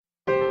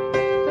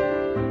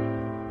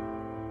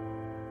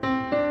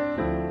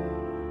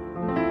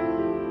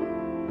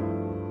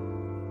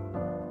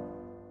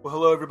Well,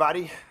 hello,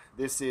 everybody.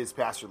 This is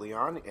Pastor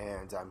Leon,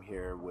 and I'm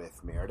here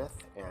with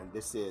Meredith, and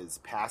this is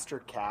Pastor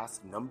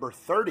Cast number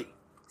 30.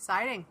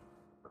 Exciting.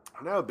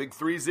 I know, big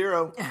 30.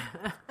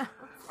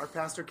 Our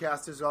Pastor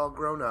Cast is all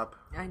grown up.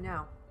 I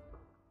know.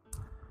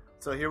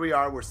 So here we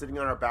are. We're sitting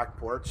on our back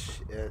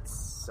porch.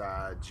 It's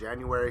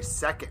January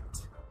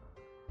 2nd,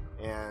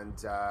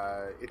 and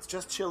it's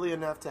just chilly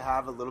enough to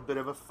have a little bit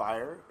of a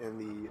fire in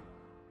the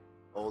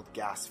old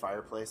gas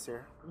fireplace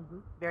here. Mm-hmm.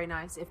 Very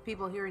nice. If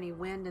people hear any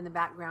wind in the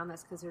background,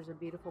 that's because there's a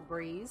beautiful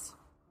breeze.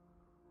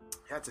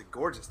 Yeah, it's a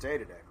gorgeous day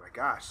today. My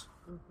gosh.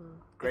 Mm-hmm.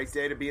 Great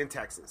day to be in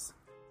Texas.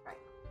 Right.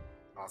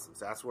 Awesome.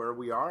 So that's where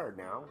we are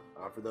now.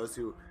 For those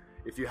who,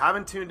 if you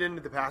haven't tuned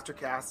into the Pastor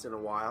Cast in a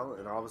while,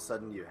 and all of a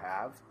sudden you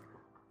have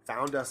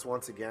found us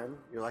once again,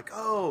 you're like,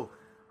 oh,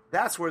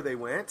 that's where they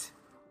went.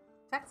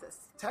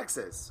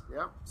 Texas.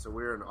 Yep. So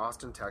we're in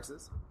Austin,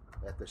 Texas,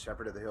 at the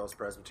Shepherd of the Hills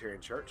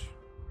Presbyterian Church.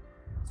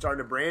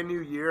 Starting a brand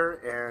new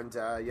year, and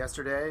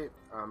yesterday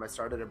I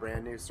started a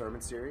brand new sermon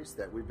series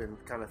that we've been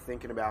kind of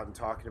thinking about and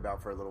talking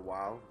about for a little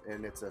while,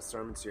 and it's a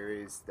sermon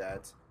series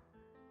that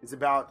is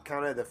about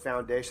kind of the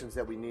foundations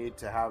that we need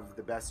to have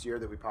the best year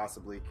that we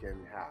possibly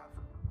can have,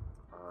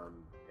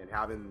 and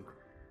having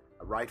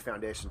a right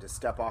foundation to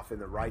step off in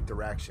the right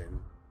direction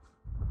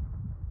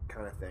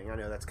kind of thing. I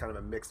know that's kind of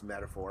a mixed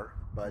metaphor,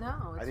 but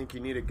no, I think you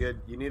need a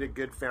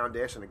good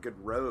foundation, a good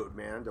road,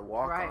 man, to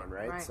walk on,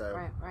 right?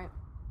 Right.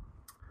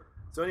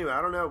 So anyway,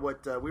 I don't know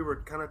what we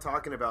were kind of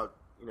talking about,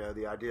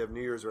 the idea of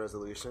New Year's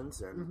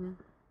resolutions and,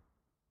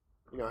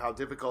 how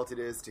difficult it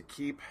is to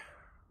keep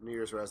New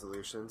Year's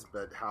resolutions,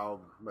 but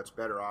how much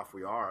better off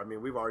we are. I mean,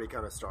 we've already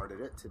kind of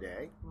started it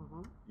today.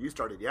 Mm-hmm. You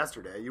started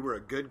yesterday. You were a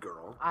good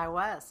girl. I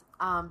was.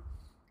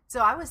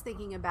 So I was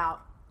thinking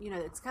about,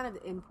 it's kind of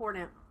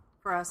important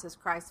for us as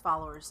Christ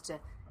followers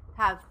to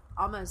have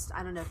almost,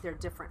 I don't know if they're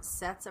different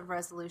sets of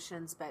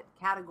resolutions, but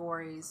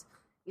categories.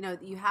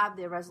 You have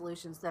the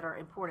resolutions that are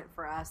important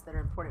for us, that are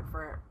important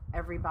for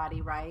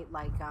everybody, right?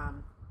 Like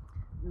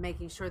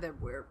making sure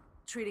that we're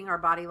treating our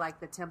body like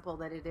the temple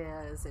that it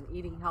is, and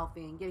eating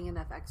healthy and getting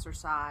enough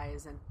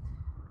exercise. And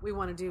we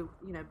want to do,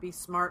 be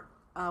smart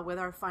with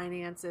our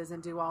finances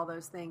and do all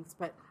those things.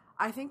 But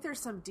I think there's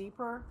some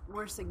deeper,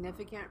 more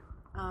significant,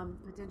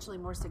 potentially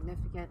more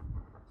significant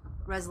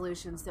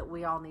resolutions that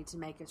we all need to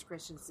make as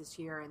Christians this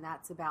year, and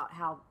that's about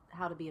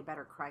how to be a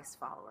better Christ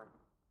follower.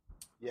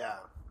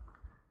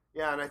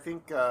 Yeah, and I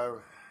think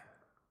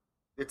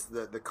it's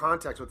the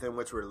context within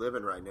which we're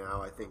living right now,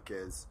 I think,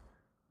 is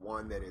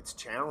one that it's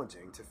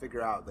challenging to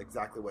figure out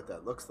exactly what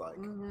that looks like.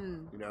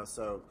 Mm-hmm.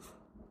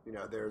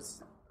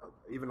 There's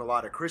even a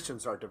lot of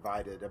Christians are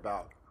divided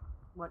about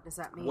what does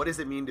that mean? What does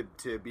it mean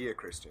to be a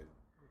Christian?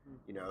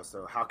 Mm-hmm.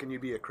 So how can you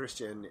be a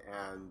Christian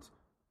and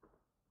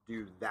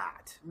do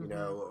that,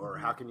 or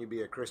how can you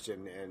be a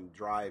Christian and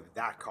drive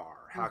that car?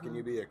 How can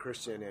you be a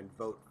Christian and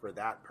vote for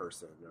that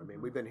person? I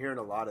mean, we've been hearing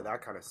a lot of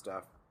that kind of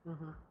stuff.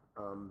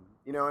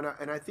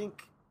 And I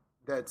think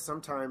that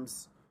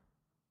sometimes,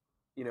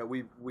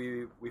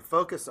 we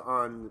focus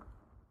on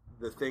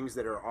the things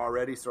that are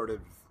already sort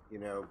of,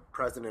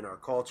 present in our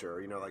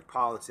culture, like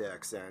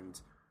politics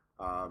and,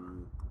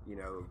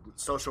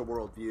 social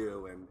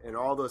worldview and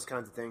all those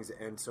kinds of things.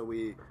 And so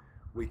we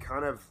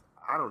kind of,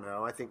 I don't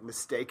know, I think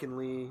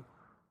mistakenly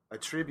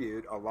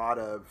attribute a lot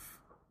of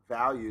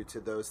value to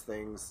those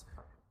things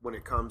when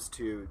it comes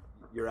to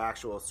your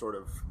actual sort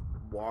of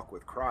walk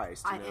with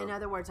Christ. In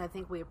other words, I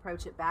think we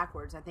approach it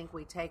backwards. I think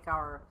we take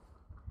our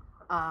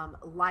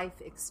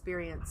life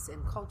experience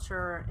in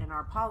culture, in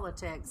our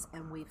politics,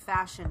 and we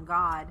fashion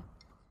God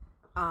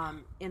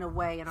in a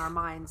way in our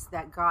minds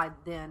that God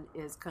then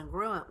is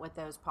congruent with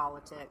those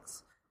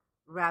politics,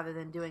 rather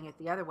than doing it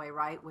the other way,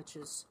 right? Which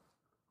is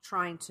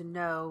trying to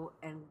know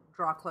and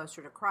draw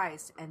closer to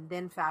Christ, and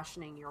then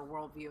fashioning your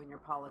worldview and your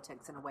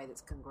politics in a way that's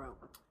congruent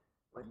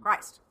with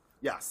Christ.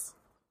 Yes.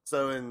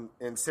 So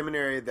in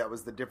seminary, that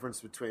was the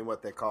difference between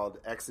what they called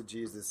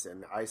exegesis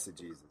and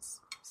eisegesis.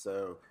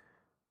 So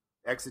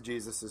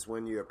exegesis is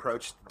when you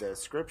approached the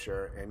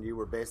scripture and you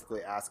were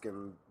basically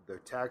asking the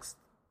text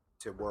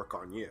to work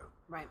on you.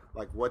 Right.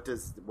 Like, what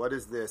is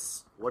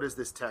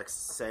this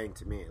text saying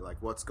to me?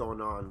 Like, what's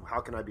going on?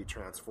 How can I be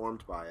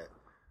transformed by it?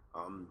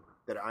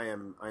 That I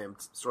am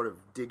sort of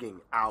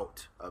digging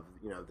out of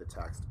the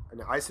text.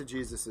 And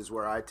eisegesis is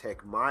where I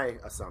take my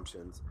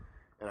assumptions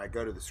and I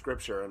go to the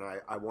scripture and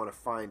I want to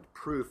find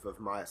proof of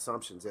my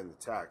assumptions in the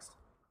text.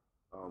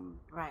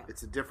 Right.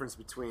 It's a difference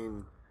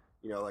between,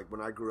 like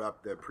when I grew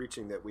up, the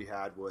preaching that we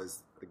had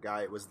was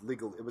it was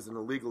legal. It was in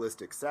a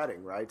legalistic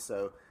setting, right?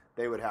 So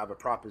they would have a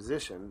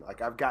proposition,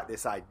 like I've got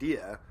this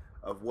idea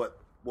of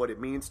what it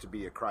means to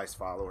be a Christ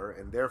follower,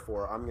 and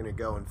therefore I'm going to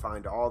go and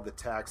find all the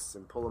texts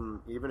and pull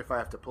them, even if I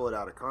have to pull it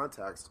out of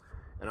context,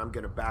 and I'm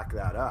going to back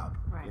that up,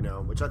 right.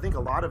 Which I think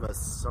a lot of us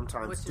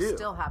sometimes do. Which is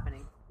still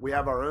happening. We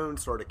have our own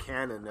sort of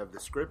canon of the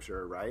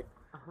scripture, right?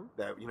 Uh-huh.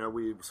 That,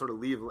 we sort of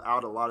leave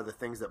out a lot of the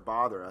things that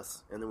bother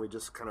us, and then we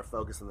just kind of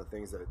focus on the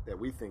things that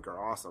we think are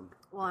awesome.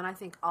 Well, and I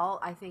think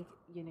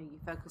you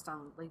focused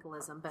on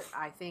legalism, but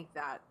I think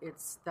that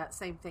it's that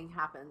same thing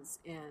happens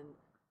in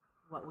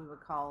what we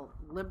would call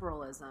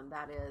liberalism.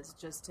 That is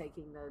just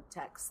taking the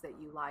texts that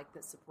you like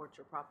that support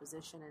your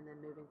proposition and then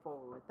moving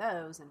forward with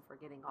those and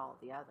forgetting all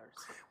of the others.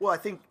 Well, I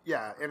think,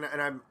 yeah, and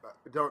I'm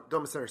don't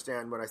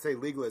misunderstand. When I say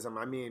legalism,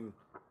 I mean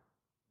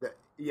that,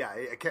 yeah,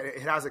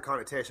 it has a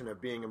connotation of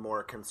being a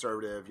more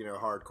conservative,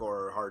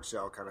 hardcore, hard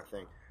shell kind of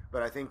thing.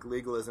 But I think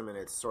legalism in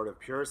its sort of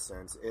pure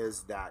sense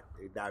is that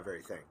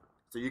very thing.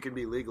 So you can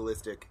be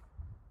legalistic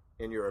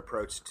in your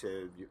approach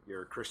to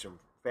your Christian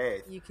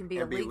faith. You can be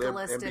a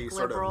legalistic and be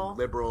sort liberal. of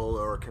liberal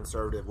or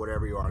conservative,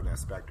 whatever you are on that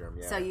spectrum.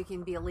 Yeah. So you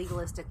can be a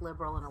legalistic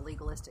liberal and a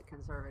legalistic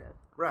conservative.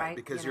 Right?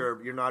 Because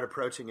you're not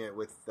approaching it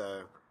with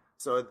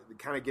so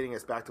kind of getting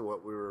us back to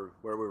where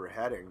we were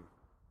heading.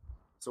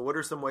 So what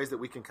are some ways that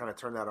we can kind of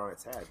turn that on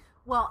its head?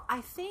 Well,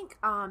 I think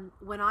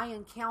when I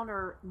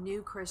encounter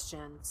new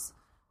Christians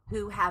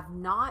who have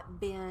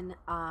not been,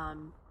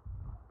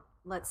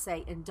 let's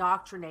say,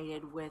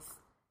 indoctrinated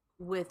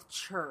with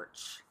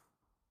church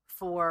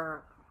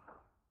for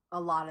a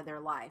lot of their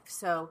life.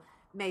 So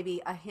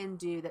maybe a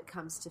Hindu that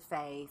comes to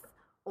faith,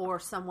 or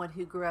someone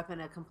who grew up in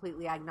a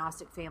completely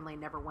agnostic family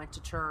and never went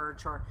to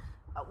church, or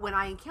when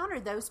I encounter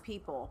those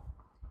people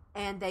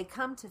and they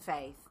come to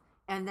faith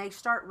and they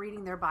start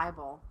reading their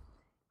Bible,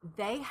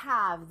 they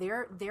have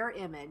their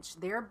image,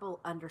 their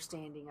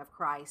understanding of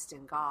Christ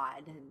and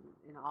God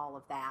and all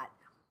of that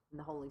and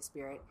the Holy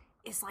Spirit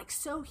is like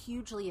so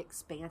hugely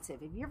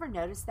expansive. Have you ever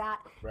noticed that?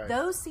 Right.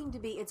 Those seem to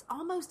be, it's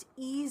almost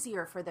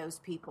easier for those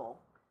people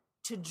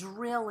to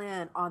drill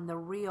in on the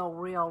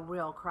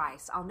real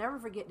Christ. I'll never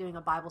forget doing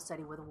a Bible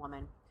study with a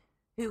woman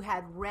who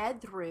had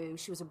read through,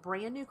 she was a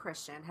brand new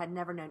Christian, had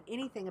never known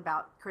anything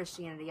about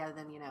Christianity other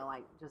than,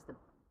 like just the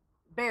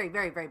very,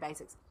 very, very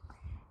basics.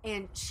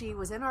 And she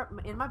was in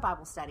my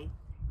Bible study,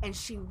 and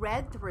she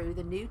read through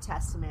the New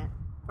Testament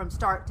from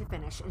start to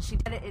finish. And she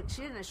did it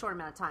in a short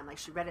amount of time, like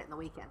she read it in the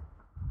weekend.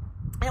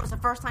 And it was the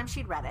first time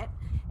she'd read it,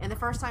 and the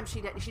first time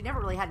she never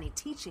really had any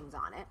teachings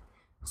on it.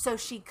 So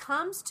she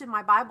comes to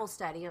my Bible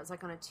study, it was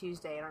like on a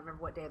Tuesday, I don't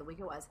remember what day of the week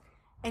it was,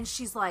 and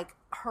she's like,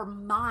 her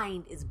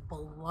mind is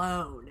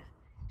blown.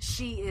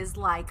 She is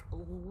like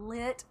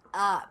lit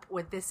up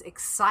with this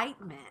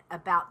excitement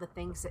about the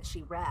things that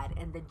she read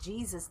and the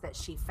Jesus that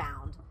she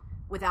found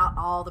without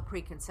all the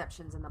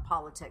preconceptions and the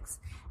politics.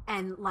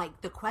 And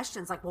like the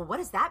questions like, well, what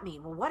does that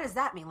mean? Well, what does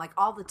that mean? Like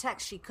all the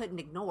text she couldn't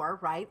ignore,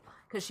 right?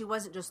 Because she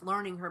wasn't just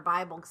learning her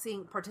Bible,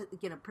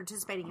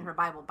 participating in her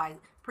Bible by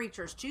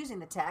preachers choosing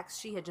the text.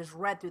 She had just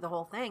read through the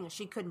whole thing, and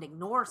she couldn't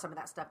ignore some of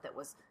that stuff that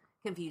was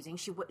confusing.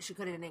 She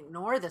couldn't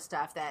ignore the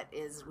stuff that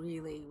is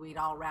really we'd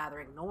all rather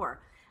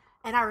ignore.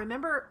 And I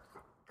remember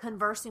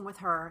conversing with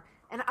her,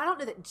 and I don't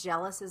know that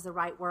jealous is the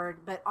right word,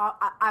 but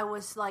I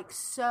was like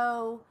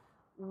so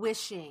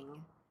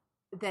wishing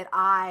that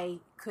I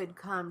could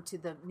come to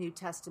the New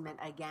Testament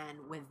again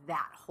with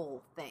that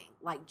whole thing,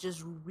 like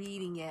just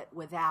reading it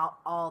without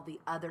all the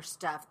other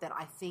stuff that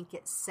I think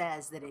it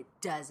says that it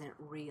doesn't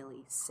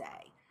really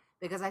say.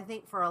 Because I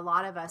think for a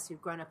lot of us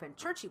who've grown up in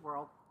churchy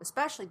world,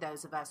 especially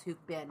those of us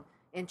who've been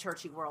in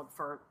churchy world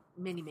for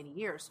many, many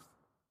years,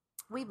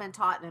 we've been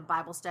taught in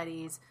Bible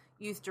studies,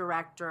 youth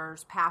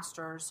directors,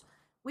 pastors,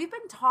 we've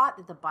been taught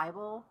that the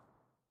Bible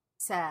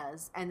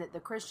says and that the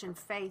Christian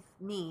faith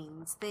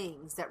means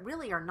things that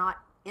really are not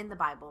in the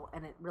Bible,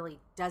 and it really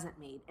doesn't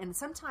mean. And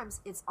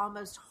sometimes it's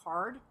almost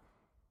hard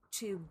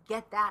to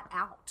get that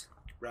out.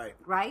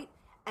 Right?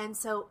 And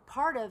so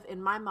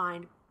in my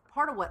mind,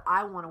 part of what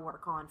I want to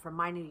work on for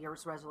my New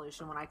Year's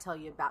resolution when I tell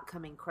you about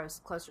coming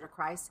closer to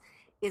Christ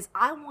is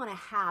I want to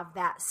have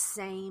that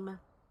same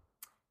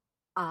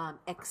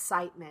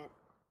excitement.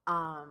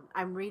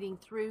 I'm reading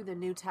through the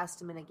New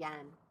Testament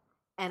again,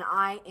 and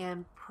I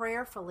am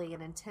prayerfully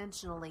and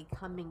intentionally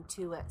coming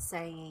to it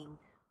saying,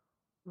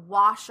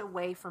 wash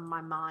away from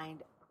my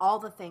mind all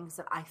the things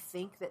that I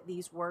think that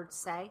these words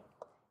say,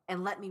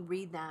 and let me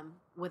read them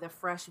with a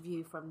fresh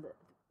view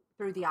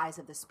through the eyes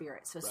of the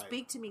Spirit. So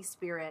Speak to me,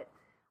 Spirit.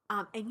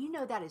 And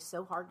that is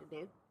so hard to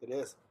do. It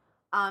is.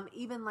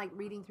 Even like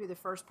reading through the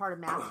first part of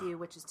Matthew,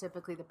 which is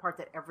typically the part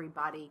that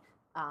everybody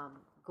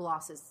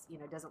glosses,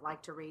 doesn't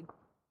like to read.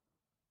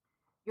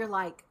 You're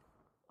like,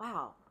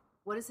 wow,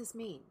 what does this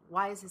mean?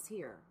 Why is this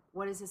here?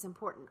 What is this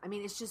important? I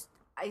mean, it's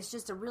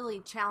just a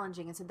really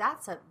challenging. And so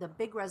that's the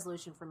big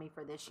resolution for me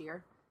for this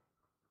year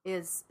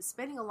is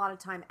spending a lot of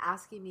time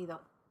asking me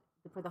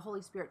for the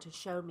Holy Spirit to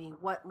show me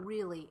what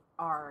really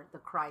are the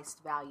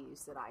Christ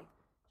values that I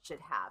should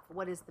have.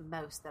 What is the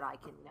most that I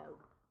can know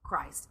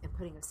Christ, and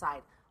putting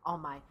aside all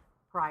my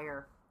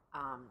prior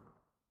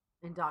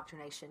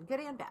indoctrination, good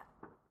and bad.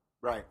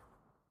 Right.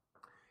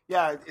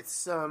 Yeah,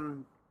 it's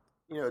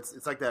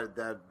it's like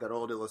that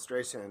old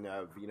illustration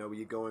of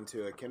you go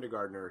into a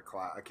kindergarten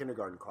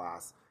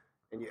class,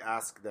 and you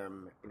ask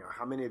them,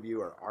 how many of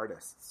you are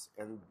artists,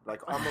 and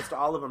like almost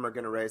all of them are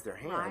going to raise their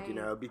hand,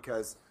 right.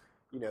 Because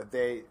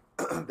they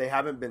they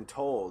haven't been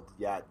told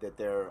yet that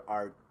there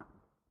are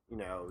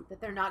that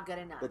they're not good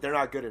enough. That they're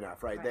not good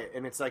enough, right?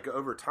 And it's like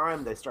over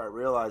time they start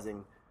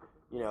realizing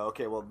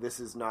okay, well, this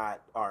is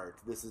not art.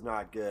 This is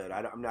not good.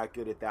 I'm not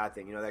good at that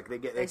thing. Like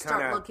they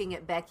start looking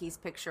at Becky's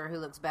picture, who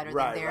looks better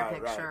than their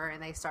picture,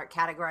 and they start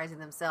categorizing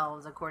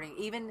themselves according,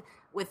 even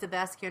with the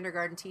best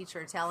kindergarten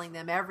teacher telling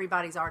them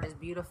everybody's art is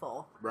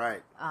beautiful.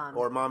 Right.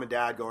 Or mom and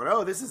dad going,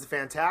 oh, this is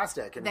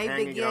fantastic. And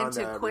they begin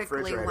to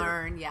quickly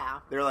learn,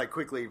 They're like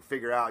quickly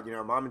figure out,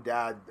 mom and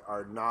dad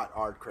are not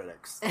art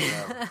critics.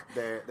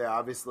 They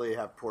obviously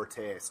have poor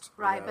taste.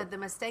 Right, but the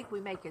mistake we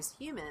make as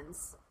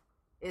humans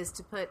is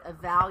to put a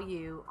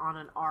value on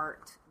an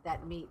art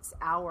that meets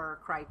our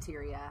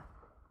criteria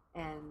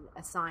and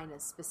assign a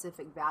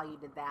specific value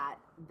to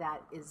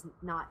that is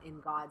not in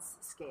God's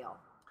scale.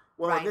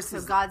 Well, right? So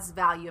God's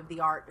value of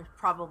the art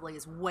probably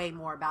is way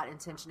more about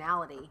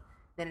intentionality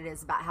than it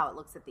is about how it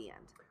looks at the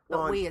end.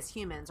 But we as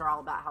humans are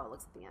all about how it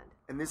looks at the end.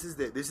 And this is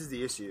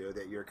the issue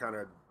that you're kind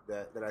of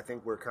that I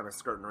think we're kind of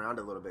skirting around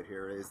a little bit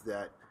here, is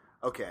that,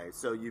 okay,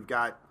 so you've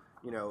got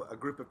a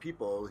group of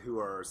people who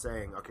are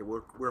saying, okay,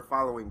 we're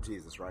following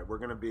Jesus, right? We're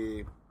going to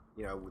be,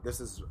 this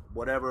is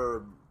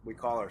whatever we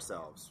call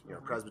ourselves,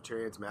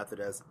 Presbyterians,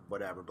 Methodists,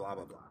 whatever, blah,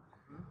 blah,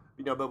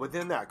 blah. But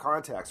within that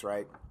context,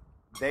 right,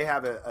 they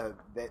have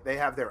they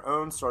have their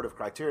own sort of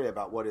criteria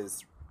about what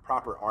is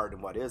proper art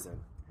and what isn't.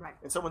 Right.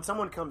 And so when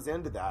someone comes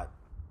into that,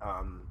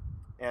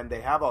 and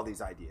they have all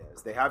these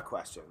ideas, they have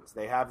questions,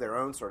 they have their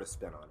own sort of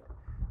spin on it.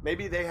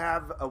 Maybe they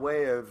have a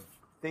way of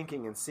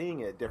thinking and seeing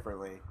it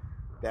differently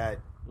that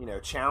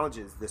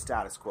challenges the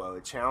status quo.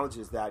 It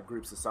challenges that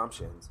group's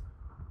assumptions.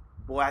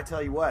 Boy, I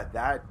tell you what,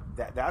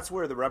 that's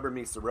where the rubber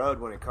meets the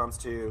road when it comes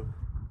to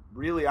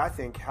really, I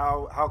think,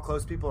 how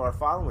close people are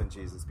following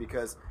Jesus.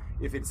 Because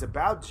if it's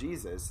about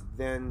Jesus,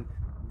 then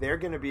they're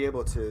going to be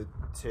able to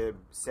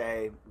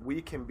say,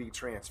 we can be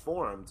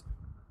transformed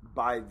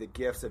by the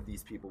gifts of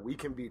these people. We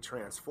can be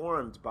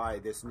transformed by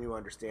this new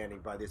understanding,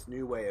 by this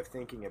new way of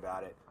thinking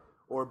about it,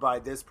 or by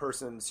this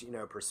person's,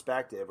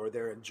 perspective, or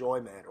their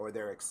enjoyment, or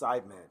their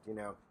excitement.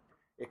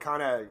 It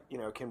kind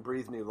of, can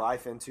breathe new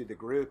life into the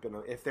group, and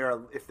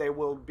if they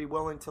will be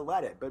willing to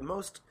let it. But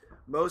most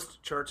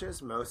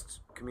churches,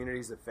 most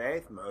communities of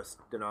faith, most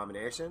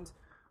denominations,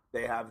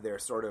 they have their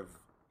sort of,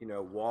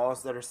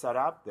 walls that are set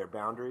up, their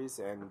boundaries,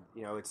 and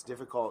it's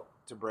difficult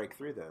to break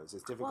through those.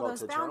 It's difficult those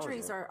to challenge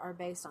boundaries it. are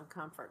based on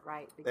comfort,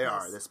 right? Because, they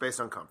are. It's based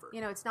on comfort.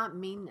 It's not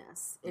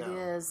meanness. It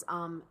is.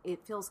 It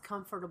feels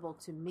comfortable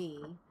to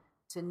me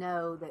to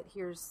know that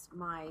here's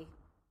my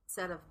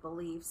set of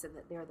beliefs and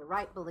that they're the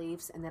right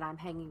beliefs, and that I'm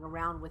hanging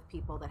around with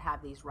people that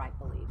have these right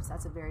beliefs.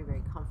 That's a very,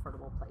 very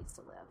comfortable place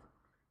to live.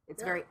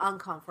 It's very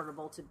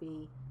uncomfortable to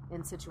be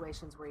in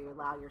situations where you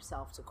allow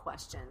yourself to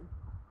question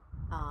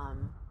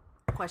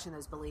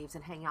those beliefs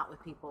and hang out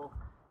with people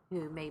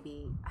who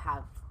maybe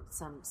have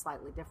some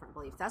slightly different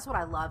beliefs. That's what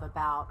I love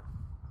about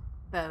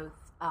both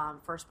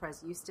First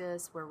Pres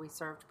Eustis, where we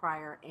served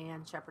prior,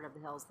 and Shepherd of the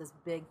Hills, this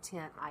big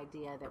tent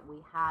idea that we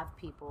have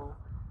people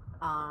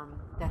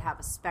that have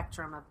a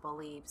spectrum of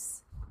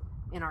beliefs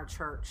in our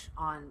church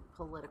on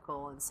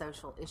political and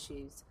social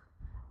issues.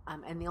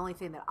 And the only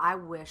thing that I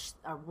wish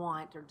or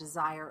want or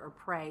desire or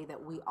pray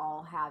that we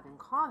all have in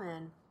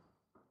common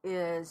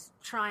is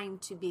trying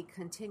to be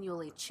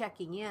continually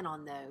checking in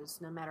on those,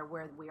 no matter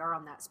where we are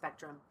on that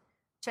spectrum,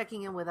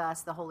 checking in with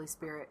us, the Holy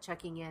Spirit,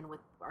 checking in with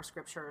our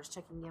scriptures,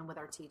 checking in with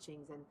our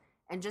teachings,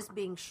 and just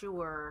being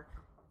sure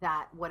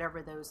that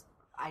whatever those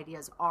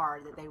ideas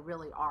are, that they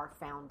really are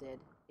founded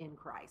in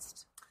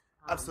Christ.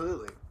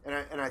 Absolutely. And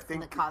I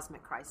think in the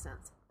cosmic Christ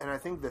sense. And I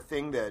think the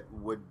thing that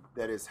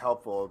is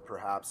helpful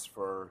perhaps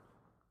for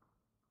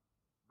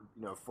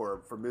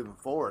moving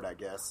forward, I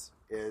guess,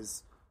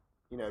 is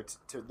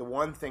to the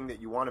one thing that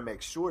you want to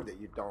make sure that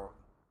you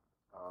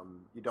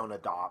don't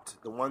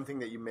adopt, the one thing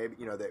that you maybe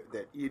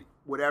that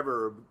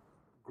whatever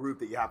group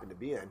that you happen to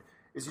be in,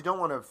 is you don't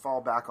want to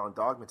fall back on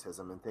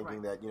dogmatism and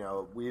thinking that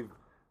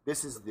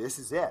this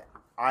is it.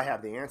 I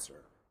have the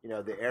answer.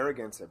 The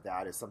arrogance of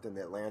that is something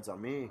that lands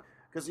on me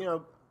because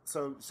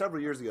so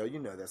several years ago,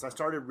 this, I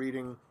started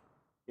reading.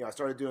 I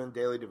started doing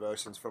daily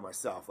devotions for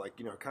myself, like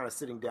kind of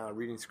sitting down,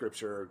 reading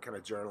scripture, kind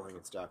of journaling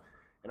and stuff.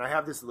 And I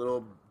have this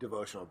little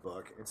devotional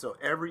book, and so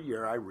every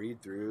year I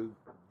read through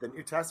the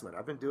New Testament.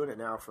 I've been doing it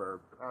now for,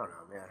 I don't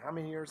know, man, how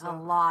many years now? A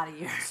lot of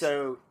years.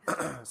 So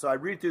I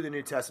read through the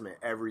New Testament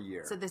every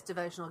year. So this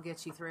devotional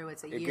gets you through.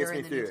 It's a year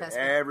in the New Testament. It gets me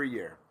through every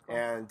year. Cool.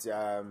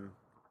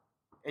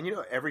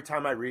 And every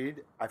time I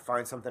read, I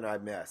find something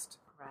I've missed.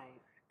 Right.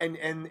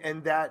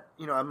 And that,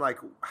 I'm like,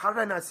 how did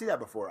I not see that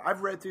before?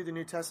 I've read through the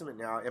New Testament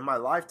now in my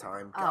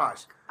lifetime.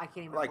 Gosh. I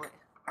can't even believe.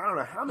 I don't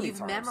know how many times.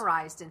 You've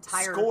memorized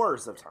entire...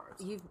 Scores of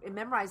times. You've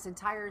memorized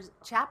entire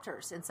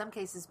chapters. In some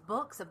cases,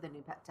 books of the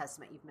New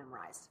Testament you've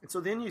memorized. And so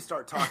then you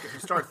start talking, you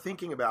start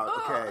thinking about,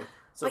 okay...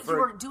 So but you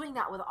were doing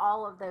that with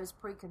all of those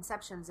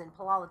preconceptions and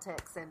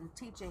politics and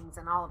teachings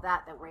and all of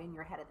that were in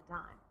your head at the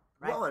time,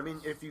 right? Well, I mean,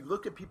 if you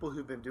look at people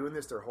who've been doing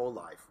this their whole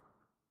life,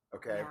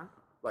 okay? Yeah.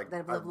 Like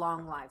they've lived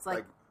long lives.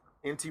 Like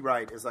N.T.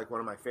 Wright is like one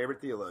of my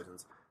favorite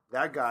theologians.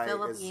 That guy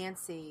Philip is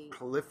Yancey.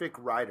 Prolific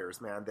writers,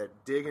 man,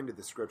 that dig into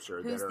the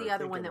scripture. Who's the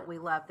other one that we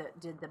love that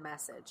did The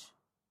Message?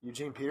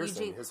 Eugene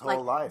Peterson, his like,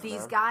 whole life, these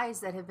man. guys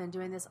that have been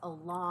doing this a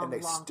long, and they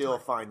long still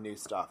time. find new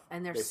stuff.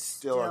 And they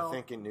still are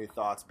thinking new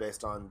thoughts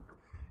based on.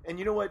 And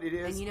you know what it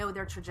is? And you know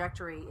their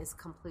trajectory is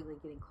completely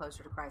getting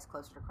closer to Christ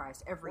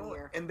every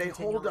year. And they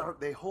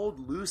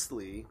hold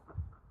loosely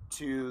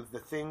to the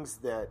things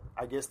that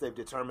I guess they've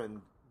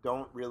determined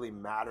don't really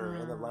matter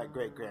in the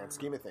great grand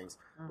scheme of things.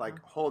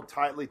 Like, hold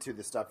tightly to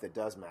the stuff that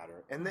does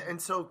matter. And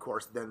so, of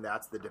course, then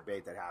that's the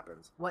debate that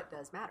happens. What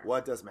does matter?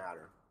 What does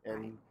matter?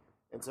 And Right.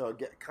 and so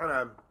it kind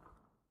of,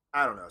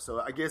 I don't know. So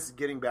I guess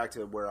getting back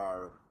to where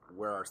our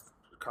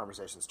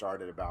conversation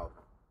started about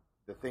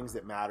the things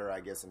that matter, I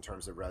guess, in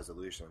terms of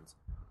resolutions.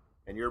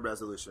 And your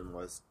resolution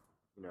was,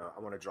 I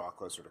want to draw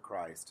closer to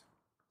Christ.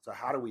 So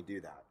how do we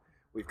do that?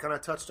 We've kind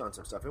of touched on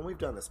some stuff, and we've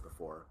done this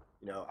before.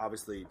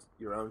 Obviously,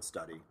 your own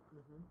study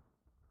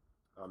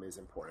is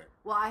important.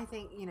 Well, I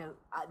think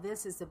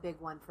this is a big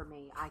one for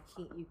me.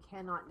 You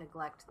cannot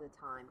neglect the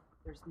time.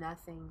 There's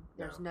nothing.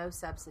 There's no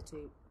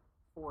substitute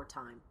for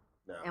time.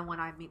 No. And what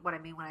I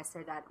mean when I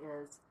say that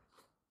is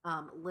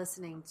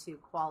listening to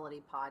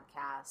quality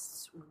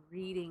podcasts,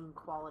 reading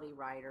quality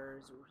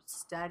writers,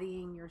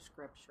 studying your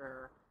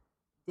scripture,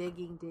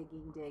 digging,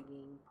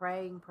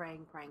 praying.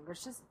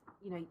 There's just,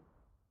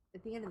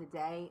 at the end of the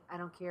day, I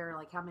don't care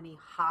like how many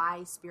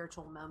high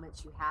spiritual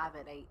moments you have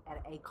at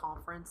a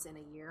conference in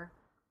a year.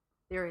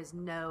 There is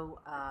no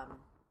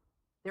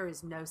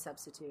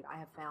substitute. I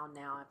have found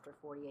now after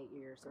 48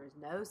 years, there is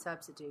no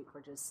substitute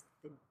for just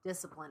the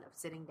discipline of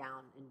sitting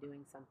down and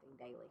doing something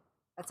daily.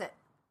 That's it.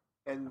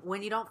 And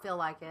when you don't feel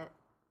like it,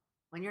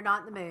 when you're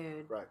not in the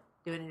mood, right,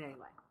 doing it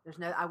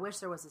anyway. I wish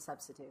there was a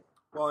substitute.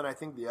 Well, and I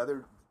think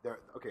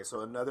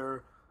so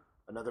another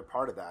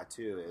part of that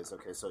too is,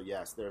 so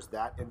yes, there's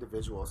that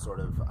individual sort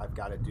of, I've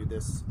got to do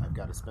this, I've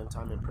got to spend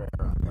time in prayer,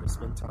 I've got to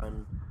spend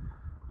time,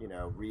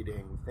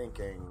 reading,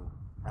 thinking,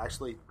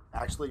 actually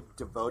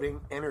devoting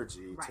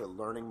energy to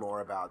learning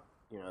more about,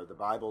 the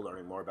Bible,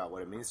 learning more about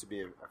what it means to be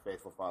a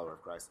faithful follower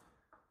of Christ.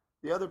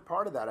 The other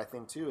part of that, I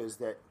think, too, is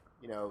that,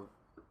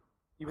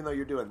 even though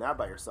you're doing that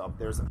by yourself,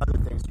 there's other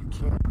things you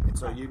can't. And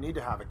so you need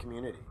to have a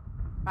community.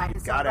 Right.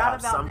 You've got to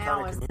have some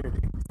kind of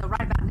community. So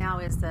right about now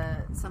is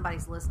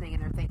somebody's listening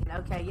and they're thinking,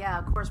 okay, yeah,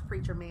 of course,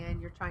 preacher man,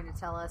 you're trying to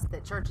tell us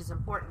that church is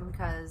important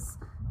because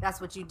that's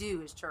what you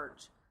do is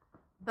church.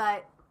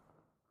 But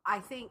I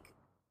think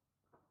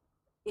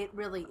it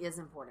really is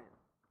important.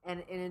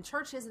 And in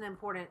church isn't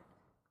important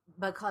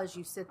because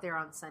you sit there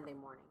on Sunday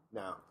morning.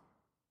 No.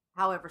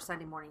 However,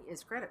 Sunday morning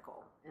is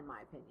critical, in my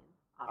opinion.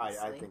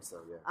 Obviously, I think so,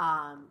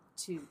 yeah.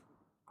 To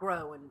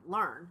grow and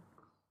learn.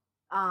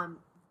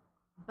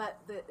 But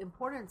the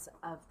importance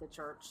of the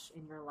church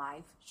in your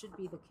life should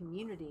be the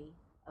community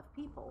of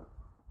people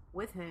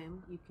with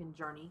whom you can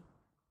journey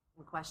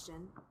and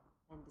question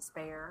and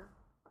despair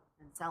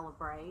and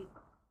celebrate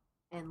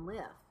and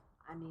live.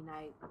 I mean,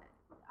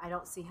 I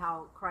don't see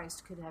how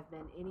Christ could have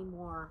been any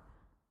more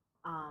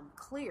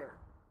clear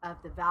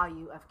of the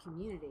value of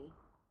community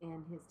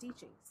in his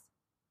teachings.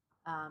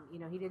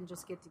 He didn't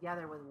just get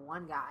together with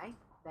one guy.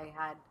 They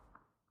had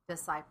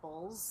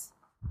disciples.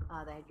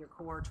 They had your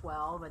core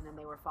 12, and then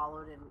they were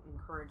followed and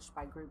encouraged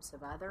by groups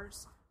of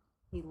others.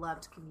 He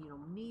loved communal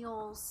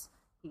meals.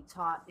 He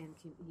taught,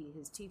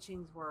 his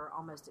teachings were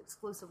almost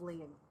exclusively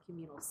in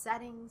communal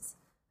settings.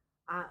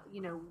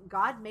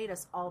 God made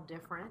us all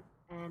different,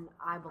 and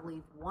I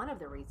believe one of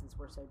the reasons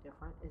we're so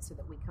different is so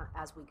that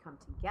as we come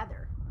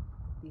together,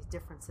 these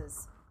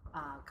differences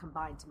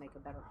combine to make a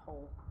better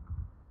whole.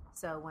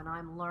 So when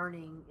I'm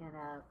learning in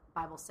a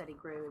Bible study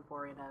group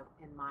or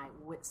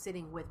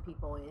sitting with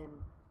people in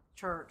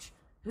church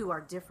who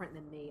are different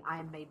than me, I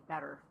am made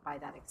better by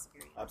that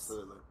experience.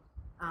 Absolutely.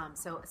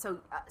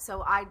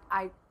 So I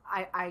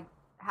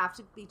have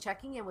to be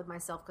checking in with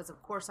myself because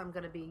of course I'm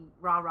going to be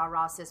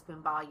rah sis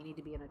boom bah. You need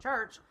to be in a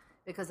church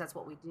because that's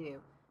what we do.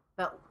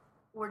 But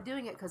we're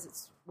doing it because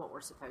it's what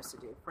we're supposed to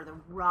do for the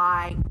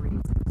right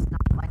reasons,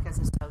 not like as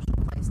a social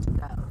place to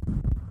go,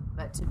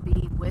 but to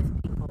be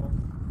with people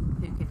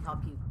who can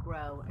help you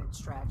grow and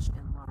stretch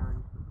and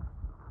learn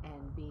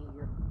and be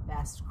your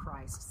best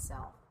Christ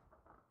self.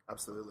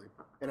 Absolutely.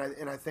 And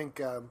I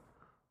think,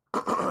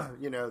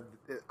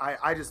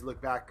 I just look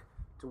back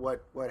to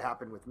what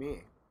happened with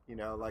me,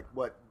 like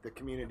what the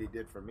community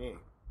did for me,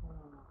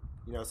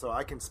 so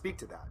I can speak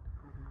to that.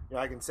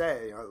 I can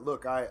say,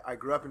 look, I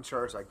grew up in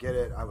church. I get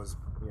it. I was,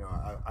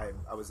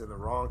 I was in the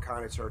wrong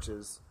kind of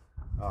churches,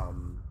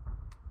 and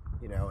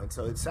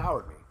so it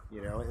soured me,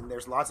 and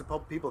there's lots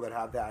of people that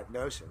have that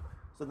notion.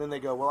 So then they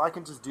go, well, I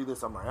can just do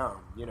this on my own,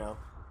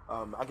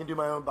 I can do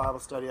my own Bible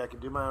study. I can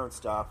do my own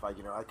stuff. I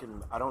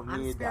don't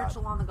need I'm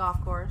spiritual that. on the golf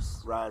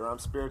course. Right, or I'm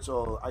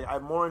spiritual.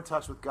 I'm more in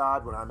touch with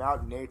God when I'm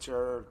out in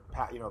nature,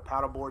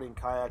 paddleboarding,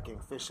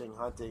 kayaking, fishing,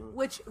 hunting.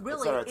 Which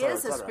really et cetera,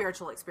 is a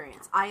spiritual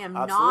experience. I am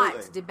Absolutely.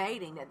 not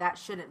debating that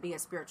shouldn't be a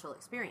spiritual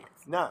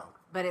experience. No.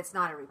 But it's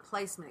not a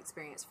replacement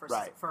experience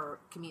for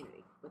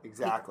community.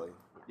 Exactly.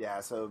 People. Yeah,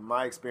 so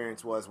my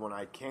experience was when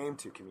I came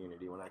to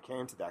community, when I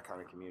came to that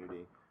kind of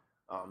community,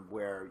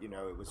 where, you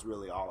know, it was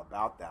really all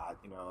about that.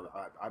 You know,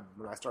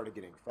 when I started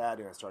getting fed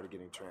and I started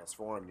getting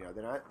transformed, you know,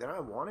 then I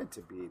wanted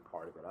to be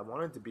part of it. I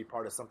wanted to be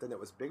part of something that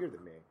was bigger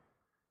than me,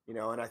 you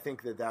know, and I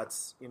think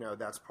that's, you know,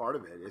 that's part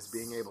of it, is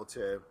being able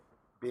to,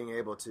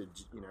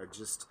 you know,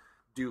 just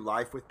do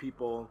life with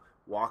people,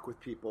 walk with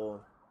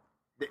people.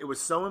 It was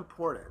so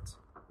important.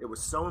 It was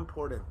so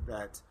important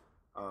that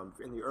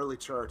in the early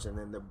church, and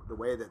then the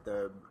way that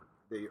the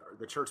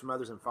church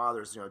mothers and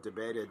fathers, you know,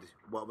 debated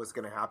what was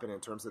going to happen in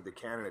terms of the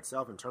canon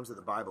itself, in terms of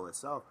the Bible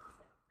itself,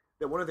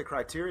 that one of the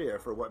criteria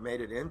for what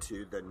made it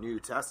into the New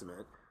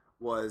Testament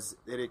was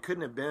that it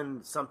couldn't have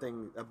been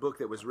a book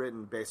that was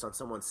written based on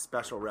someone's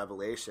special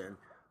revelation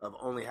of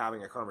only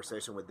having a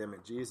conversation with them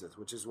and Jesus,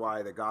 which is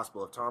why the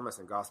Gospel of Thomas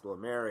and Gospel of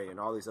Mary and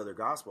all these other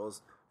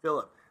Gospels,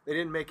 Philip, they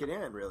didn't make it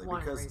in, really,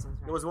 because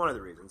it was one of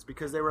the reasons,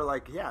 because they were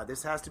like, yeah,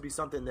 this has to be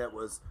something that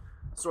was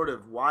sort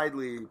of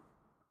widely,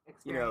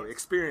 you know,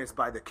 experienced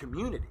by the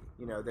community,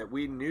 you know, that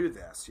we knew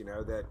this, you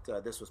know,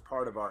 that this was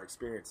part of our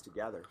experience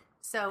together.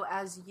 So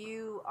as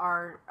you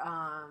are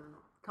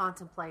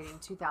contemplating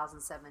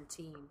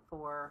 2017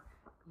 for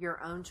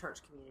your own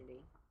church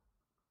community,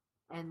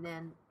 and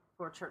then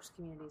for church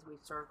communities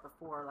we've served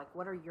before, like,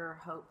 what are your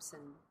hopes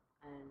and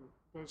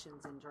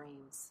visions and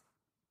dreams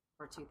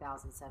for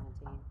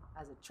 2017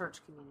 as a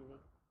church community?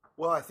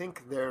 Well, I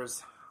think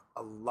there's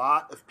a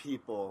lot of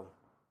people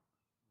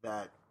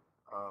that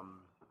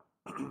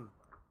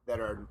that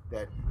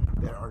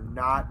are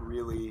not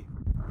really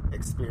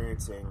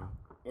experiencing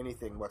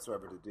anything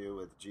whatsoever to do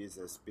with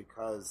Jesus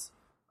because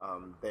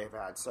they've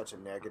had such a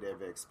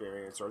negative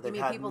experience, or they've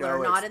had people no that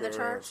are not experience. in the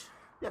church?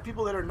 Yeah,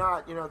 people that are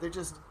not, you know,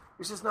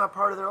 it's just not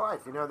part of their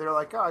life. You know, they're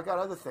like, oh, I got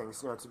other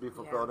things, you know, to be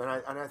fulfilled. Yeah.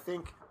 And I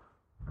think,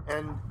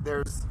 and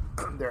there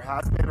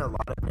has been a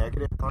lot of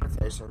negative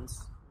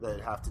connotations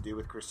that have to do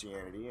with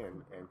Christianity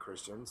and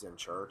Christians and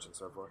church and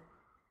so forth.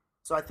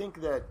 So I think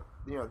that,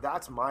 you know,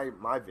 that's my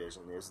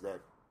vision, is that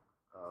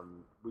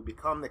we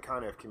become the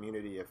kind of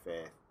community of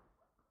faith,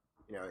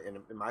 you know,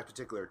 in my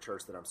particular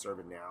church that I'm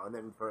serving now, and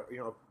then for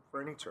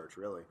any church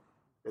really,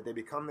 that they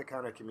become the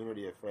kind of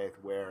community of faith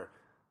where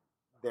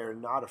they're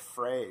not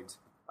afraid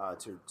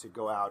to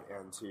go out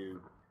and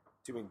to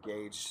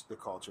engage the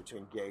culture, to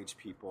engage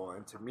people,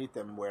 and to meet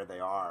them where they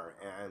are,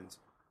 and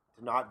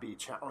to not be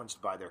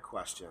challenged by their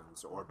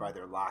questions or by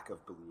their lack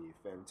of belief,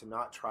 and to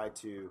not try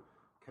to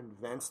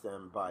convince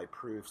them by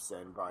proofs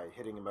and by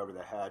hitting them over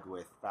the head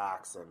with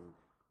facts and,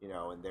 you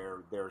know, and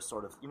they're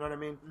sort of, you know what I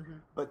mean? Mm-hmm.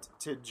 But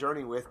to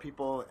journey with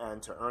people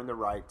and to earn the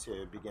right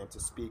to begin to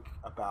speak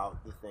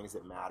about the things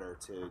that matter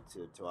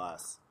to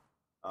us.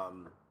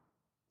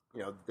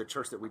 You know, the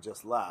church that we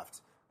just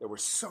left, there were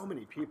so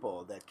many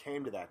people that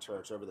came to that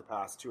church over the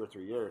past 2 or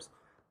 3 years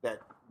that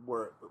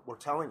were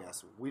telling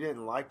us we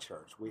didn't like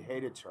church, we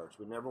hated church,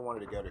 we never wanted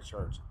to go to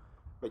church.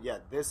 But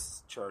yet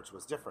this church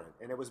was different,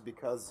 and it was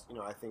because, you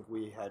know, I think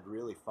we had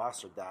really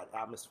fostered that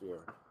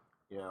atmosphere,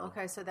 you know.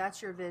 Okay, so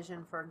that's your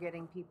vision for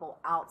getting people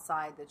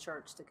outside the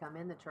church to come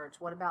in the church.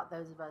 What about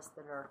those of us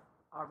that are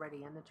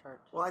already in the church?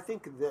 Well, I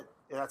think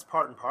that's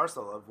part and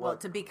parcel of what... Well,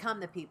 to become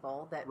the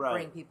people that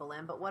bring people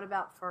in, but what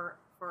about for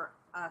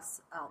us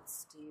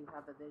else? Do you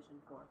have a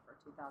vision for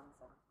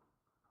 2007?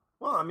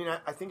 Well, I mean,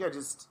 I think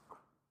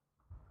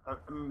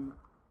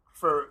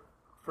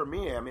for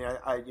me, I mean,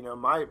 I you know,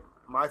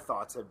 my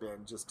thoughts have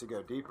been just to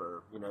go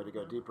deeper, you know, to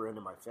go deeper into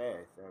my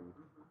faith, and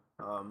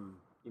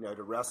you know,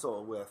 to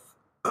wrestle with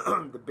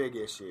the big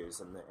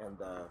issues and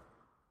the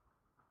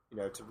you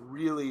know, to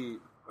really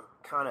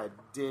kind of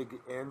dig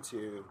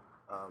into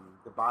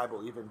the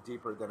Bible even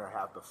deeper than I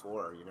have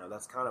before. You know,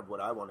 that's kind of what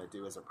I want to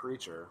do as a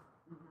preacher,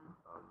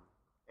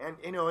 and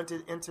you know, and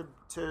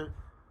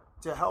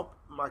to help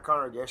my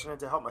congregation and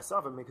to help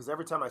myself. I mean, because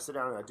every time I sit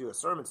down and I do a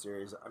sermon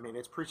series, I mean,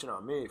 it's preaching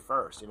on me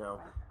first, you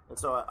know, and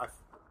so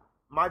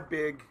my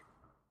big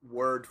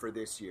word for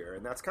this year,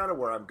 and that's kind of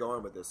where I'm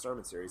going with this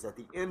sermon series, at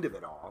the end of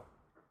it all,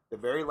 the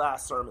very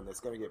last sermon that's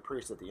going to get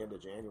preached at the end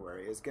of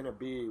January is going to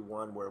be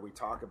one where we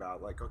talk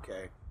about, like,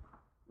 okay,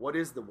 what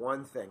is the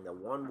one thing, the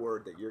one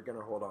word that you're going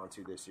to hold on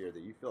to this year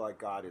that you feel like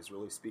God is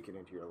really speaking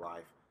into your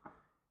life?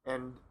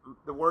 And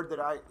the word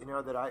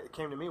that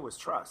came to me was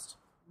trust.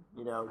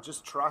 You know,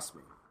 just trust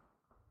me.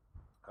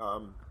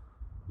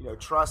 You know,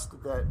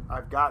 trust that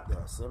I've got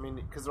this. I mean,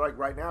 because like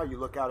right now you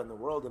look out in the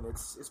world and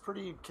it's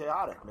pretty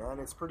chaotic, man.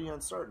 It's pretty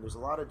uncertain. There's a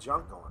lot of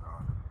junk going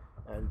on.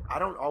 And I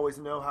don't always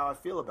know how I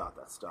feel about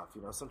that stuff.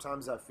 You know,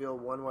 sometimes I feel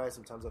one way,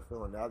 sometimes I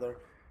feel another.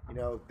 You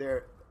know,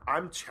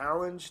 I'm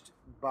challenged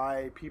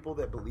by people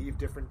that believe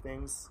different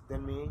things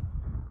than me.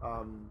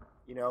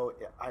 You know,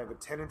 I have a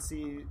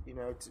tendency, you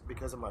know,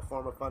 because of my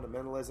form of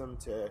fundamentalism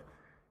to,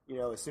 you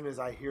know, as soon as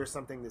I hear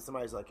something that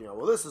somebody's like, you know,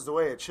 well, this is the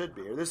way it should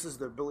be, or this is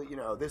the, you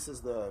know, this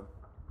is the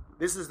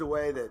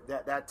way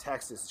that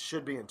text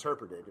should be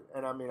interpreted.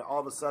 And I mean, all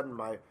of a sudden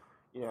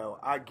you know,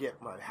 I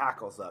get my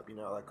hackles up, you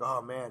know, like,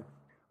 oh man,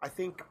 I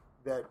think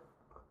that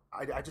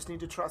I just need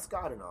to trust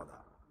God in all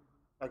that.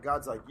 Like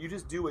God's like, you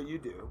just do what you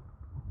do.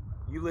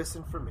 You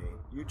listen for me.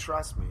 You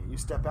trust me. You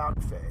step out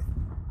in faith.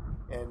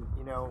 And,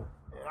 you know,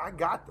 I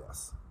got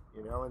this.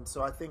 you know. And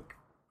so I think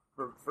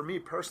for me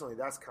personally,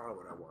 that's kind of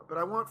what I want. But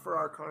I want for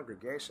our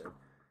congregation,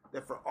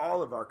 that for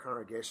all of our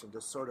congregation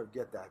to sort of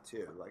get that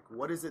too. Like,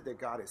 what is it that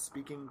God is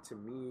speaking to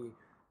me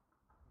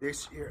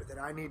this year that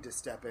I need to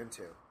step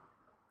into?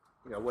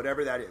 You know,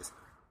 whatever that is.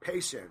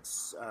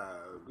 Patience,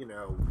 you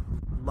know,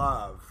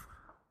 love,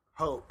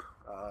 hope.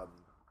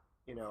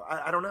 You know,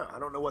 I don't know. I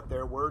don't know what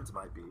their words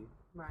might be.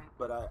 Right.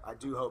 But I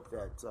do hope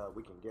that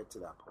we can get to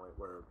that point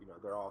where, you know,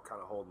 they're all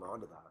kind of holding on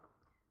to that.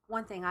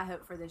 One thing I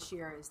hope for this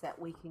year is that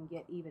we can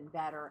get even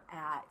better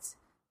at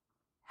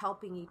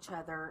helping each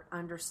other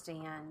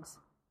understand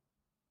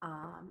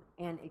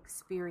and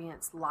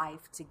experience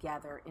life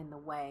together in the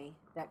way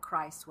that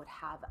Christ would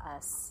have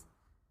us.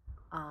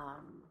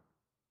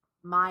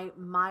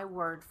 My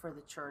word for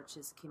the church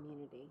is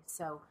community.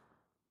 So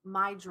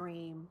my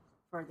dream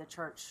for the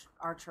church,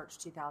 our church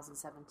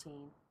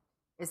 2017,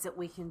 is that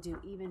we can do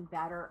even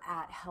better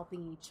at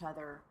helping each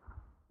other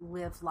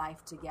live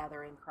life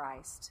together in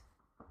Christ.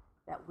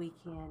 That we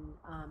can,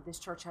 this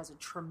church has a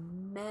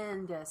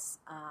tremendous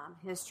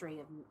history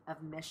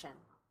of mission.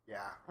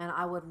 Yeah. And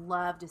I would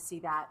love to see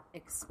that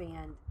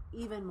expand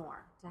even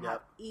more, to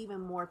have even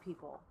more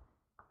people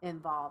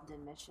involved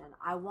in mission.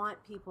 I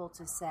want people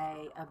to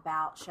say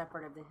about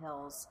Shepherd of the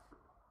Hills,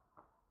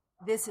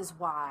 this is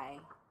why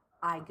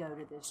I go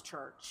to this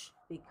church,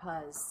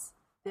 because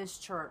this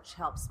church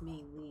helps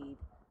me lead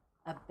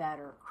a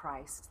better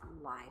Christ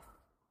life.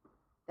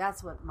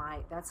 That's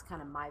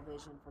kind of my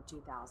vision for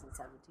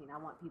 2017. I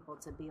want people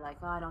to be like,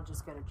 oh, I don't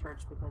just go to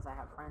church because I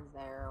have friends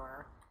there,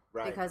 or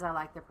because I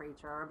like the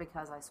preacher, or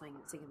because I sing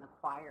in the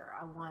choir.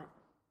 I want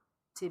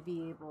to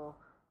be able,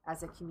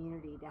 as a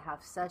community, to have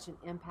such an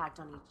impact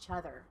on each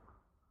other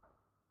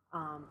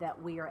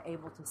that we are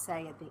able to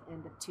say at the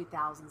end of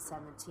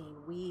 2017,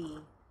 we,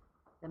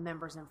 the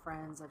members and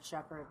friends of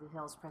Shepherd of the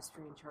Hills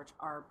Presbyterian Church,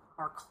 are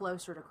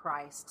closer to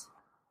Christ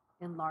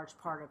in large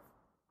part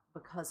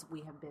because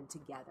we have been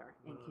together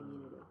in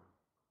community.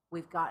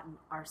 We've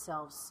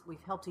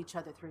helped each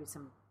other through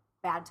some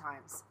bad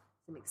times,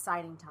 some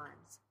exciting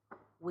times.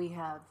 We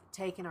have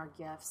taken our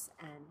gifts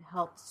and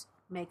helped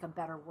make a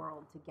better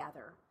world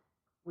together.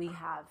 We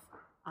have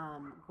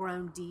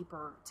grown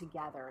deeper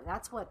together.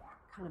 That's what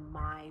kind of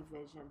my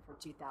vision for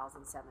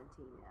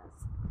 2017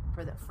 is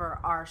for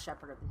our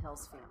Shepherd of the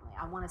Hills family.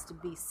 I want us to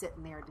be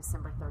sitting there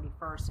December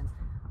 31st and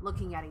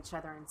looking at each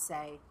other and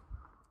say,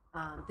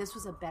 this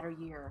was a better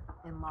year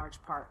in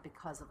large part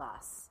because of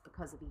us,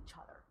 because of each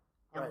other,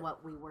 and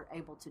what we were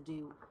able to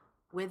do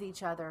with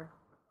each other,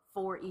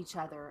 for each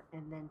other,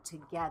 and then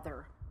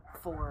together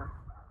for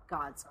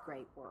God's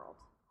great world.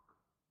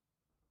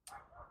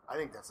 I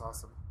think that's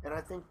awesome. And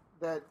I think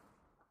that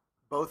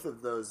both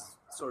of those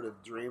sort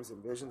of dreams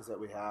and visions that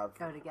we have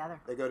go together.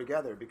 They go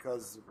together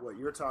because what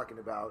you're talking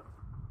about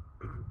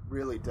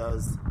really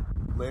does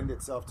lend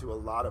itself to a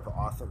lot of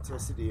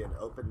authenticity and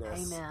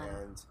openness. Amen.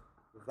 And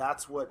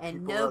that's what and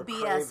people no are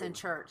BS craving. in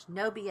church.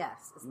 No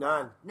BS.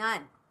 None.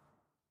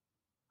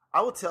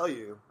 I will tell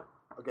you,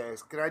 okay,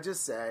 can I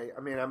just say,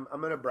 I mean, I'm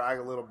going to brag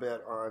a little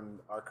bit on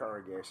our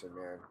congregation,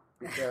 man,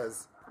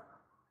 because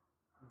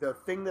the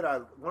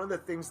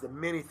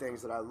many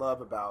things that I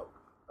love about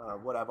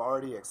what I've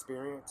already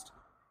experienced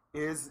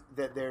is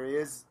that there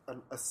is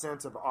a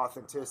sense of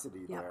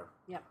authenticity there.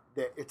 Yep.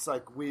 That it's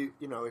like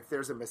if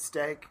there's a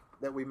mistake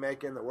that we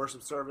make in the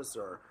worship service,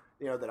 or,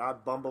 that I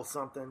bumble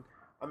something,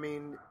 I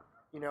mean,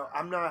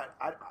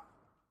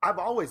 I've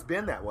always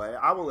been that way.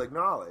 I will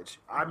acknowledge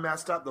I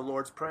messed up the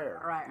Lord's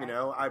Prayer. Right.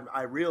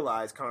 I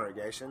realize,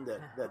 congregation,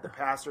 that the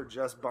pastor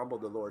just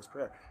bumbled the Lord's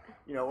Prayer,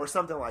 or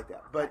something like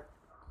that. But,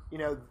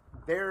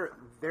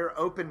 their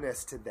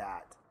openness to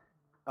that,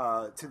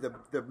 to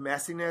the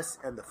messiness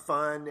and the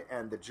fun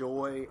and the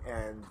joy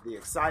and the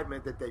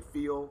excitement that they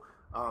feel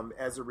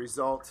as a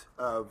result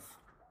of,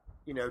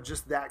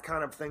 just that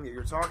kind of thing that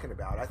you're talking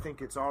about. I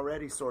think it's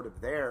already sort of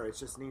there. It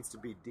just needs to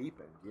be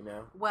deepened,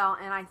 Well,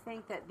 and I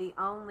think that the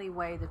only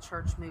way the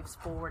church moves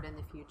forward in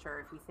the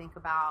future, if you think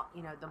about,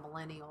 the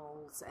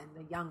millennials and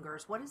the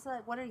youngers,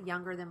 what are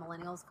younger than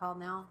millennials called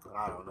now?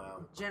 I don't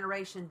know.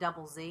 Generation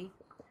Double Z.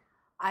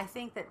 I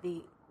think that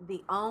the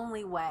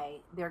only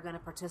way they're going to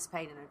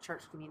participate in a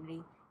church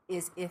community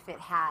is if it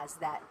has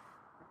that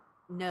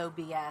no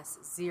BS,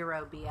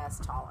 zero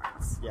BS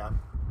tolerance. Yeah.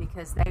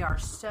 Because they are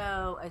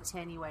so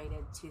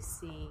attenuated to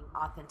seeing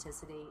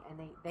authenticity,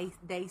 and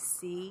they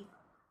see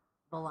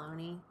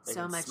baloney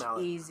so much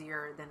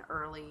easier than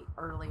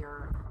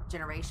earlier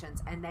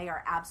generations, and they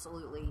have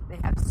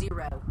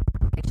zero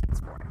patience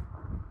for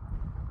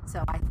it.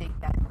 So I think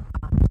that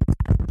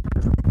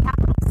church with a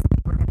capital C,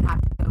 we're going to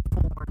have to go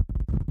forward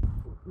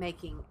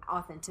making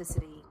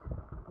authenticity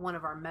one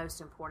of our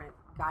most important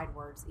guide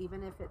words,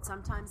 even if it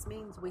sometimes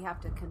means we have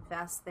to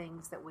confess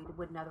things that we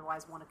wouldn't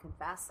otherwise want to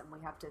confess, and we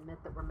have to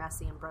admit that we're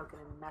messy and broken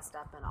and messed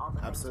up and all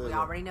the things we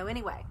already know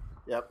anyway.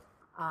 Yep.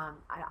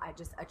 I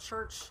just, a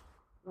church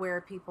where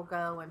people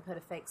go and put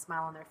a fake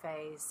smile on their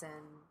face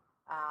and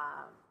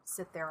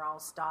sit there all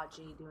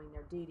stodgy doing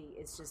their duty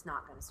is just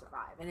not going to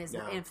survive, and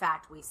in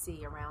fact we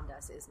see around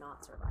us is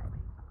not surviving.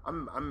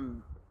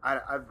 I'm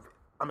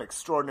I'm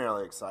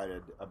extraordinarily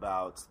excited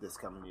about this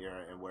coming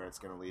year and where it's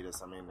going to lead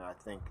us. I mean, I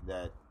think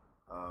that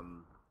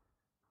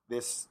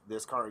this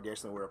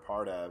congregation that we're a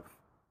part of,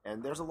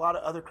 and there's a lot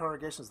of other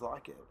congregations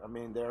like it. I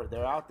mean,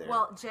 they're out there.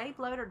 Well, Jay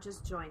Bloater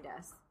just joined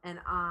us, and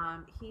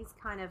he's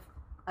kind of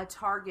a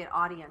target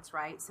audience,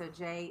 right? So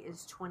Jay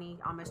is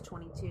almost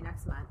 22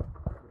 next month.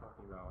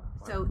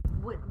 So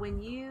when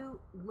you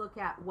look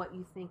at what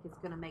you think is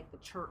going to make the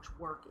church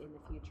work in the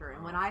future,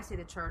 and when I say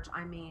the church,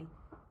 I mean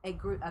a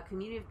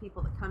community of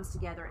people that comes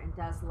together and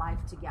does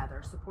life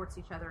together, supports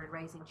each other in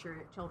raising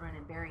children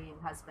and burying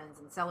husbands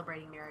and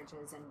celebrating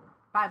marriages and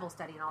Bible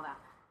study and all that.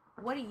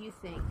 What do you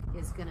think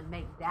is going to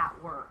make that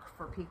work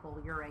for people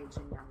your age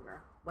and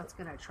younger? What's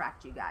going to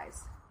attract you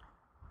guys?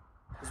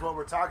 Because what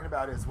we're talking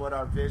about is what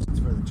our visions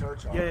for the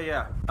church are.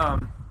 Yeah.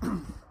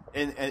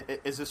 And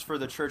is this for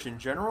the church in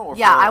general? Or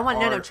yeah, for I want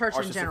to know church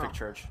our in general.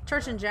 Church?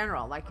 Church in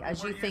general, like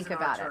as you think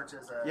about it.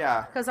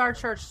 Yeah. Because our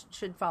church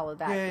should follow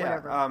that. Yeah.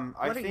 Whatever.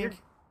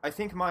 I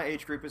think my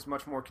age group is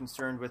much more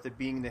concerned with it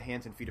being the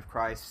hands and feet of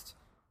Christ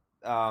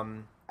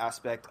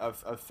aspect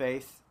of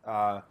faith.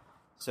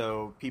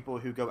 So people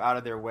who go out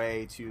of their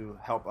way to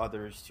help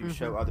others, to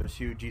show others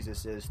who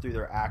Jesus is through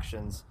their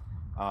actions.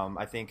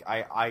 I think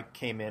I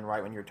came in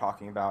right when you were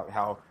talking about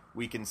how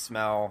we can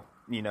smell,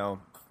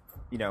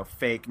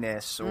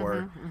 fakeness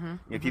or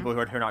people who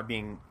are not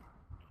being,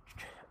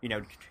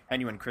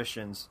 genuine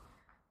Christians.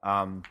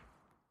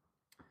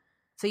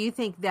 So you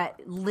think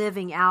that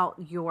living out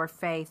your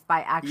faith by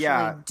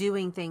actually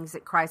doing things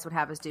that Christ would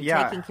have us do,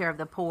 taking care of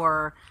the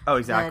poor,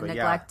 the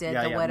neglected,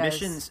 the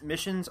widows.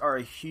 Missions are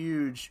a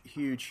huge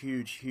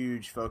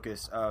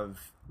focus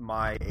of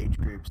my age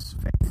group's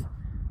faith,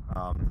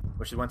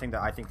 which is one thing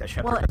that I think that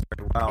Shepherd does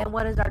very well. And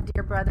what does our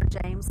dear brother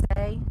James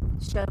say?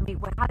 Show me,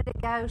 how did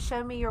it go?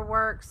 Show me your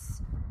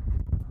works.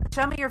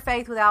 Show me your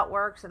faith without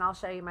works, and I'll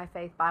show you my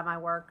faith by my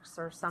works,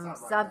 or something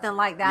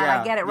like that. Yeah,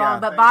 I get it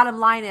wrong, but bottom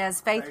line is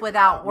faith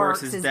without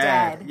works is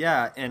dead.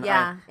 Yeah, and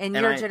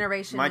your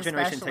generation, my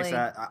generation especially. takes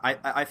that.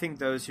 I think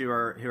those who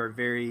are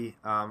very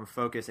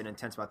focused and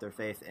intense about their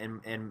faith,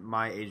 and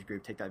my age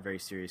group take that very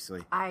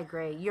seriously. I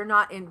agree. You're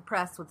not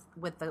impressed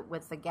with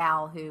the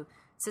gal who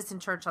sits in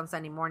church on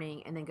Sunday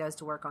morning and then goes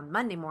to work on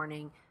Monday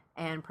morning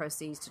and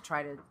proceeds to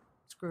try to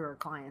screw her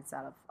clients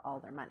out of all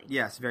their money.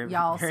 Yes, very.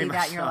 Y'all very see much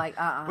that, and you're so.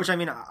 like, Which I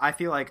mean, I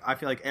feel like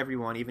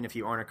everyone, even if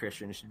you aren't a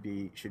Christian, should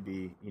be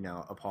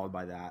appalled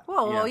by that.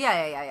 Well,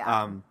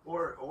 yeah.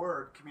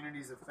 Or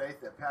communities of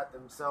faith that pat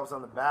themselves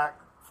on the back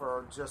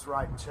for just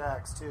writing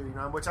checks too.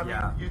 Which I mean,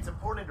 it's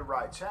important to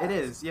write checks. It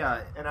is,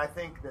 yeah. And I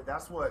think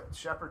that's what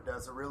Shepherd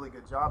does a really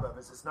good job of.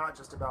 Is it's not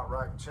just about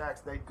writing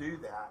checks. They do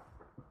that,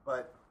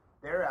 but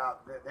they're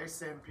out. They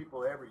send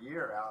people every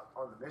year out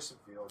on the mission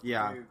field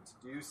to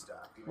do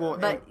stuff. Well,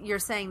 but you're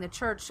saying the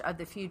church of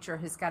the future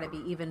has got to be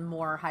even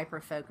more hyper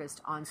focused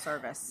on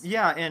service.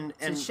 Yeah, and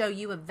to show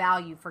you a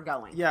value for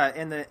going. Yeah,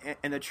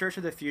 and the church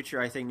of the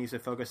future, I think, needs to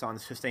focus on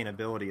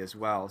sustainability as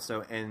well.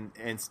 So, and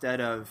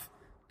instead of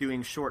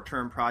doing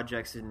short-term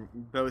projects in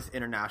both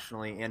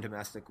internationally and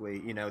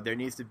domestically, there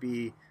needs to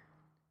be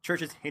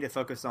churches need to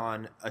focus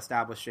on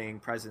establishing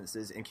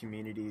presences in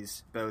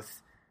communities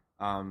both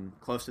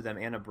close to them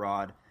and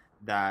abroad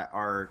that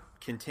are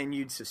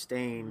continued,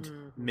 sustained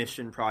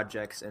mission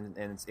projects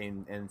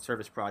and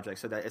service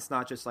projects, so that it's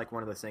not just like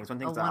one of those things. One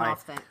thing that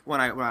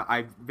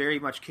I very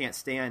much can't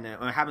stand,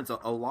 and it happens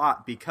a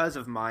lot because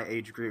of my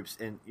age groups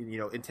and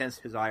intense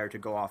desire to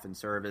go off and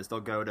serve, is they'll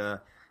go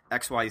to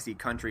XYZ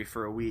country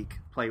for a week,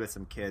 play with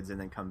some kids, and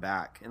then come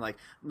back. And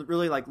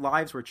really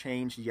lives were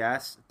changed,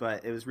 yes,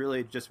 but it was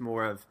really just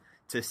more of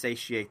to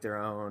satiate their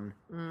own,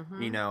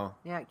 Yeah,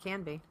 it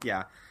can be.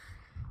 Yeah.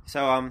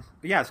 So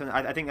so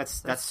I think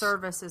that's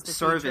service is the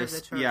service. Future of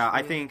the church. Yeah,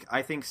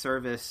 I think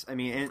service. I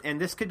mean, and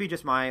this could be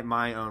just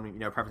my own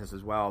preferences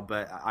as well.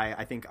 But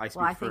I think I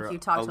speak for you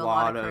talk to a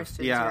lot of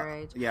Christians your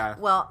age. Yeah.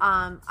 Well,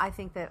 I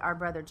think that our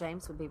brother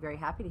James would be very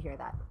happy to hear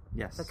that.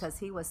 Yes. Because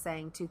he was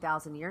saying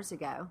 2,000 years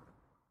ago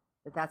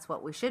that that's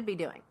what we should be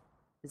doing,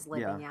 is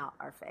living out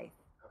our faith.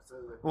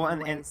 Absolutely. Well,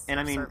 and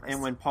I mean, service.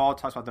 and when Paul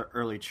talks about the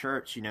early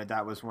church,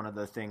 that was one of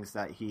the things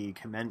that he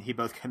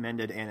both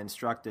commended and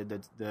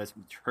instructed the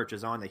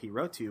churches on that he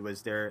wrote to,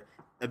 was their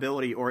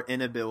ability or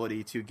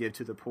inability to give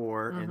to the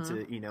poor and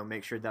to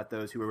make sure that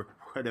those who were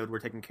widowed were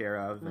taken care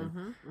of,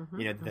 and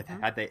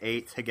that they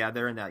ate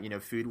together and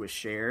that food was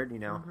shared.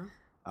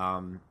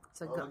 So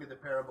look at the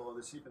parable of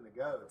the sheep and the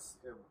goats.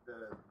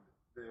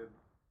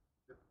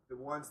 The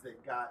ones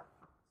that got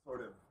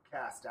sort of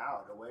cast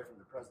out away from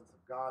the presence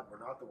of God were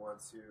not the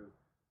ones who,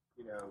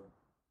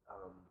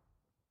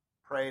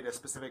 prayed a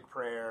specific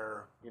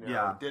prayer,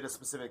 did a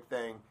specific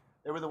thing.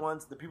 They were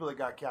the people that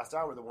got cast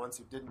out were the ones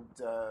who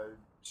didn't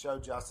show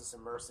justice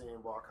and mercy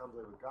and walk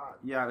humbly with God.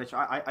 Yeah, which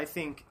I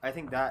think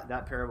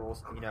that parable,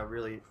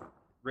 really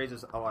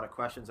raises a lot of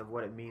questions of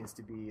what it means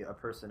to be a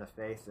person of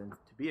faith and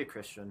to be a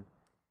Christian.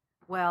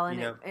 Well,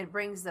 and it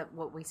brings up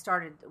what we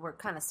started. We're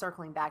kind of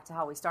circling back to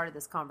how we started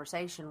this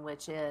conversation,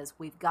 which is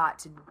we've got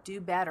to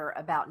do better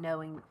about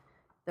knowing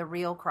the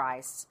real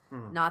Christ,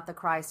 not the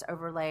Christ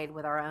overlaid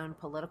with our own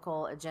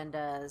political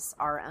agendas,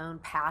 our own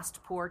past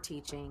poor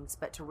teachings,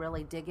 but to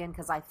really dig in.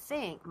 Because I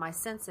think my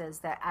sense is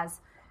that as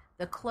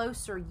the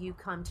closer you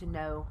come to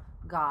know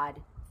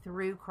God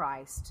through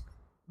Christ,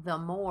 the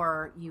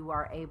more you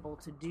are able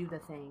to do the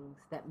things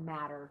that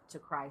matter to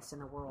Christ in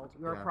the world.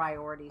 Your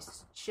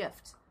priorities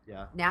shift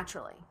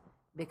naturally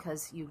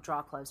because you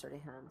draw closer to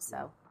Him.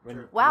 So,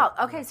 wow.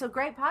 Okay, so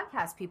great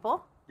podcast,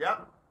 people.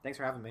 Yep. Thanks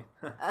for having me.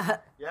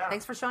 Yeah.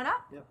 Thanks for showing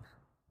up. Yep.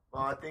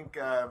 Well, I think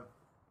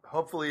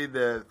hopefully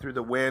through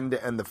the wind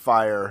and the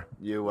fire,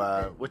 you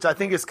which I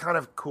think is kind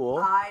of cool.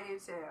 I do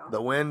too.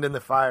 The wind and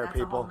the fire, That's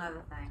people. a whole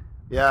nother thing.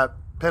 Yeah,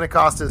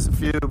 Pentecost is a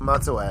few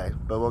months away,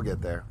 but we'll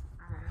get there.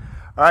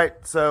 All right,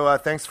 so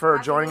thanks for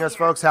Happy joining New us,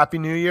 Year. folks. Happy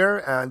New Year,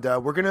 and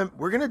we're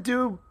gonna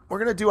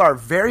do our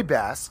very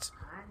best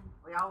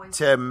We always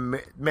to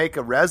make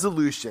a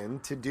resolution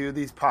to do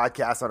these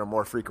podcasts on a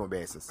more frequent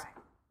basis. Right.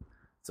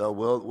 So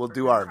we'll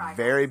do gonna our try,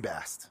 very guys.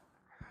 best.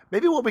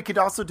 Maybe what we could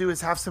also do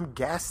is have some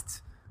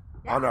guests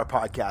Yeah. on our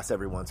podcast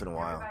every once in a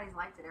while. Everybody's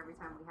liked it every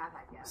time we have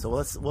had guests. So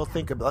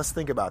let's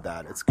think about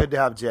that. It's good to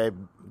have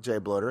Jay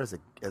Bloater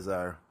as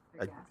our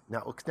guest.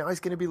 now he's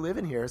going to be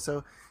living here,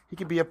 so he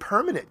could be a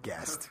permanent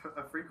guest,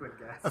 A frequent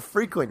guest. a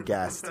frequent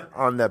guest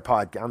on the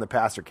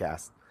Pastor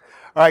Cast.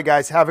 All right,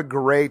 guys, have a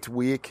great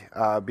week.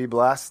 Be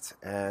blessed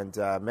and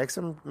make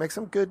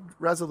some good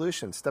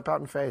resolutions. Step out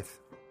in faith.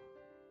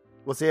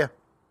 We'll see you.